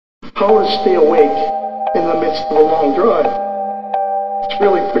How to stay awake in the midst of a long drive. It's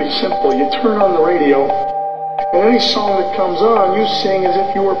really pretty simple. You turn on the radio, and any song that comes on, you sing as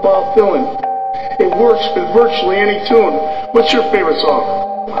if you were Bob Dylan. It works with virtually any tune. What's your favorite song?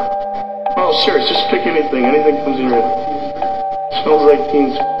 Oh, serious, just pick anything. Anything comes in your head. Smells like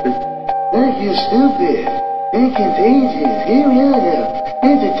Teen Spirit. Like you're stupid and contagious. Here we are now.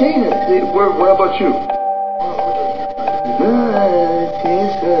 Entertain us. What about you?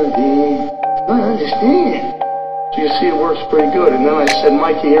 I understand. So you see, it works pretty good. And then I said,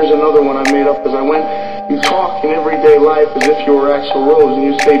 Mikey, here's another one I made up as I went. You talk in everyday life as if you were Axl Rose, and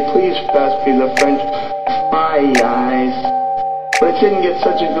you say, please pass me the French fries. But it didn't get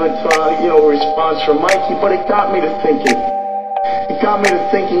such a good, response from Mikey, but it got me to thinking. It got me to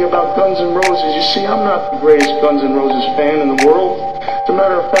thinking about Guns N' Roses. You see, I'm not the greatest Guns N' Roses fan in the world. As a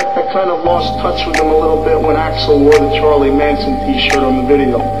matter of fact, I kind of lost touch with them a little bit when Axl wore the Charlie Manson t-shirt on the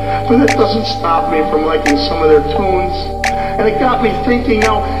video. But that doesn't stop me from liking some of their tunes. And it got me thinking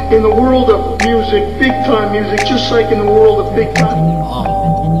now, in the world of music, big-time music, just like in the world of big-time...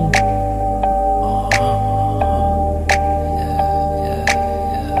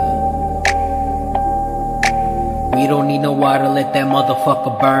 We don't need no water, let that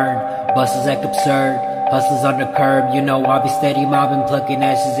motherfucker burn. Buses act absurd, hustlers on the curb. You know I'll be steady mobbing, plucking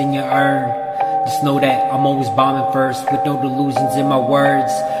ashes in your urn. Just know that I'm always bombing first, with no delusions in my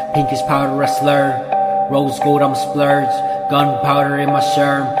words. Pink is powder, I slur. Rose gold, I'm a splurge. Gunpowder in my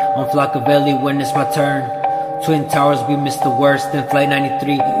sherm. On Flockavelli when it's my turn. Twin Towers, we missed the worst. Then Flight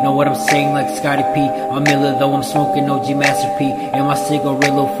 93, know what I'm saying like Scotty P. I'm Miller though I'm smoking OG Master P. And my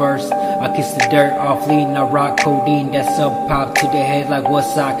cigarillo first. I kiss the dirt off lean, I rock codeine. That sub pop to the head like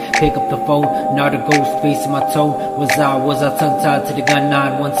what's I? Pick up the phone, now the ghost facing my tone. Was I tongue tied to the gun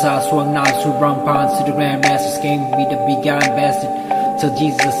nine? Once I swung knives through wrong ponds to the grandmaster. Scheme me to be God bastard. Till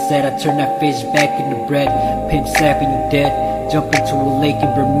Jesus said I turn that fish back into bread. Pimp slapping you dead. Jump into a lake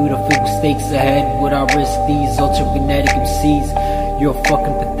in Bermuda filled with stakes ahead. Would I risk these ultra-kinetic MCs? You're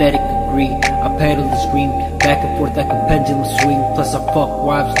fucking pathetic, agree. I pedal the scream, back and forth like a pendulum swing. Plus I fuck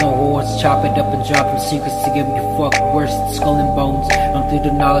wives, no whores. Chop it up and drop them secrets to get me fucked worse than skull and bones. I'm through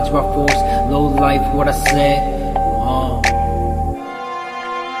the knowledge by force. Low life, what I said.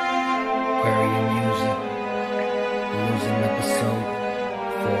 Aquarium music. Losing episode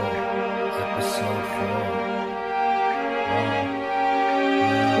 4. Episode 4.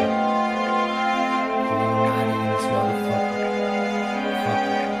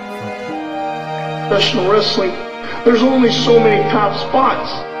 Professional wrestling, there's only so many top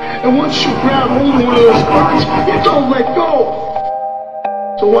spots. And once you grab hold of one of those spots, you don't let go.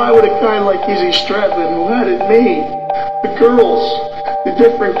 So why would a guy like Izzy Stradlin, who had it made, the girls, the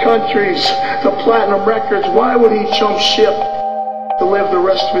different countries, the platinum records, why would he jump ship to live the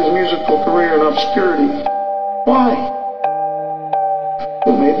rest of his musical career in obscurity? Why?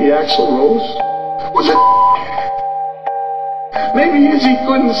 Well, maybe Axl Rose? Was it? Maybe Izzy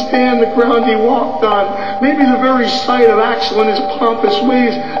couldn't stand the ground he walked on. Maybe the very sight of Axl in his pompous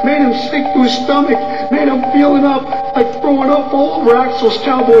ways made him sick to his stomach, made him feeling up like throwing up all over Axl's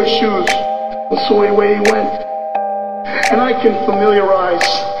cowboy shoes. And so away he went. And I can familiarize,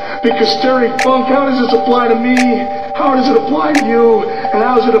 because Terry Funk, how does this apply to me? How does it apply to you? And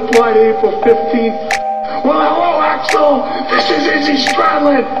how does it apply to April 15th? Well, hello Axl, this is Izzy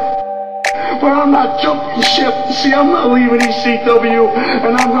Stradlin. But I'm not jumping ship. See, I'm not leaving ECW,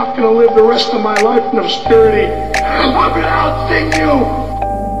 and I'm not going to live the rest of my life in obscurity. I'm going to outsing you.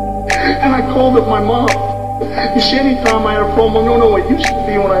 And I called up my mom. You see, anytime I had a problem, no, it used to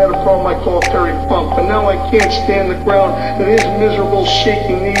be when I had a problem, I called Terry Funk, but now I can't stand the ground that his miserable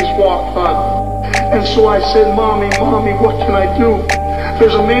shaking knees walked on. And so I said, Mommy, what can I do?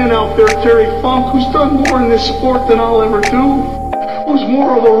 There's a man out there, Terry Funk, who's done more in this sport than I'll ever do. Who's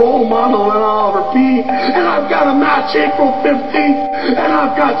more of a role model than I'll ever be. And I've got a match April 15th, and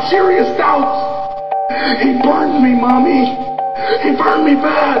I've got serious doubts. He burned me, Mommy. He burned me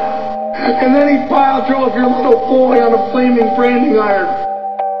bad. And then he pile drove your little boy on a flaming branding iron.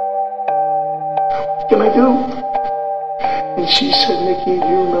 What can I do? And she said, Nikki, do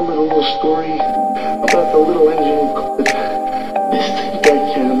you remember the little story about the little engine who could?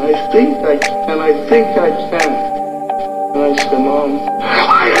 I think I can. And I said, Mom,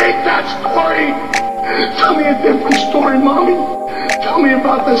 I hate that story! Tell me a different story, Mommy. Tell me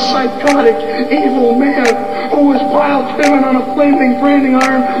about this psychotic, evil man who was pile-driven on a flaming branding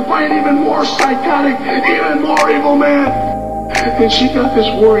iron by an even more psychotic, even more evil man. And she got this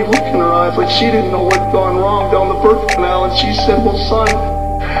worried look in her eyes like she didn't know what had gone wrong down the birth canal. And she said, well, son,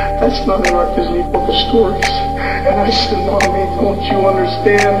 That's not in our Disney book of stories. And I said, Mommy, don't you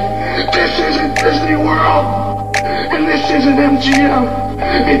understand? This isn't Disney World! And this isn't MGM!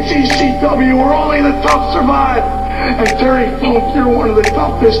 It's ECW where only the tough survive! And Terry Funk, you're one of the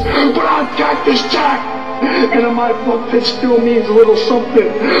toughest, but I'm Cactus Jack! And in my book, that still means a little something.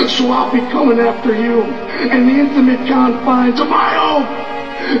 So I'll be coming after you in the intimate confines of my home.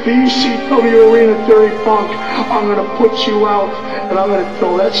 The ECW arena, Terry Funk. I'm going to put you out, and I'm going to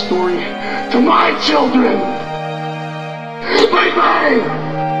tell that story to my children. Bang, bang!